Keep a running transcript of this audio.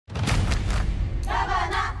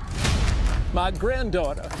My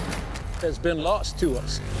granddaughter has been lost to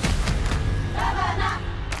us.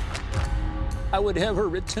 I would have her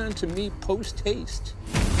return to me post-haste.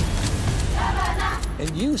 And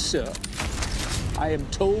you, sir, I am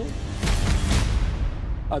told,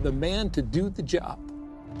 are the man to do the job.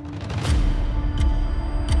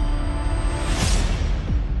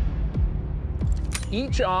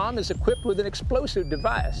 Each arm is equipped with an explosive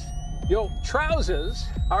device. Your trousers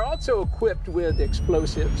are also equipped with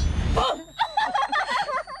explosives.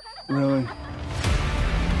 Really?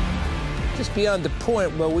 Just beyond the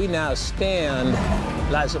point where we now stand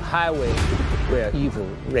lies a highway where evil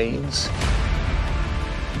reigns.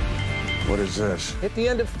 What is this? At the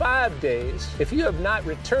end of 5 days, if you have not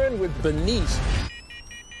returned with Bernice,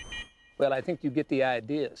 well, I think you get the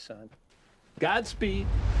idea, son. Godspeed.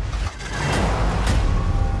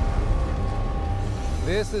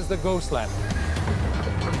 This is the Ghostland,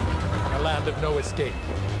 a land of no escape.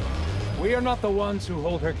 We are not the ones who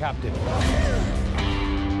hold her captive.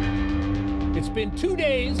 It's been 2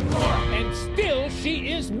 days, and still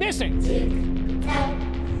she is missing.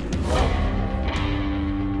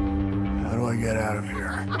 How do I get out of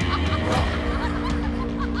here?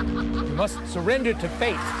 You must surrender to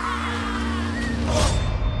fate.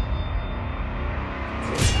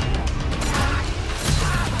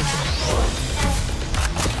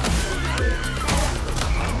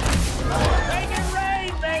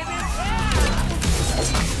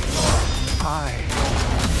 I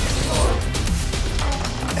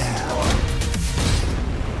am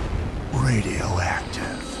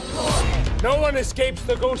radioactive. No one escapes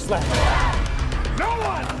the Ghostland. No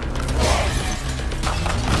one!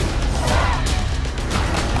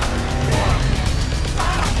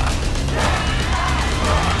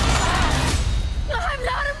 I'm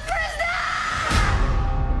not a prisoner!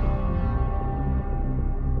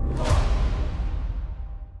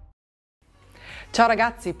 Ciao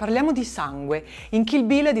ragazzi, parliamo di sangue. In Kill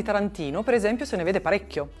Bill di Tarantino, per esempio, se ne vede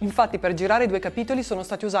parecchio. Infatti, per girare i 2 capitoli sono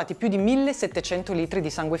stati usati più di 1700 litri di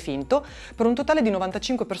sangue finto, per un totale di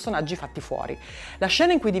 95 personaggi fatti fuori. La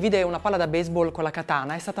scena in cui divide una palla da baseball con la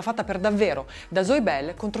katana è stata fatta per davvero, da Zoe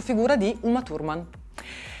Bell contro figura di Uma Thurman.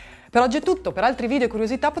 Per oggi è tutto, per altri video e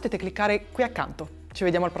curiosità potete cliccare qui accanto. Ci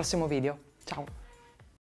vediamo al prossimo video. Ciao!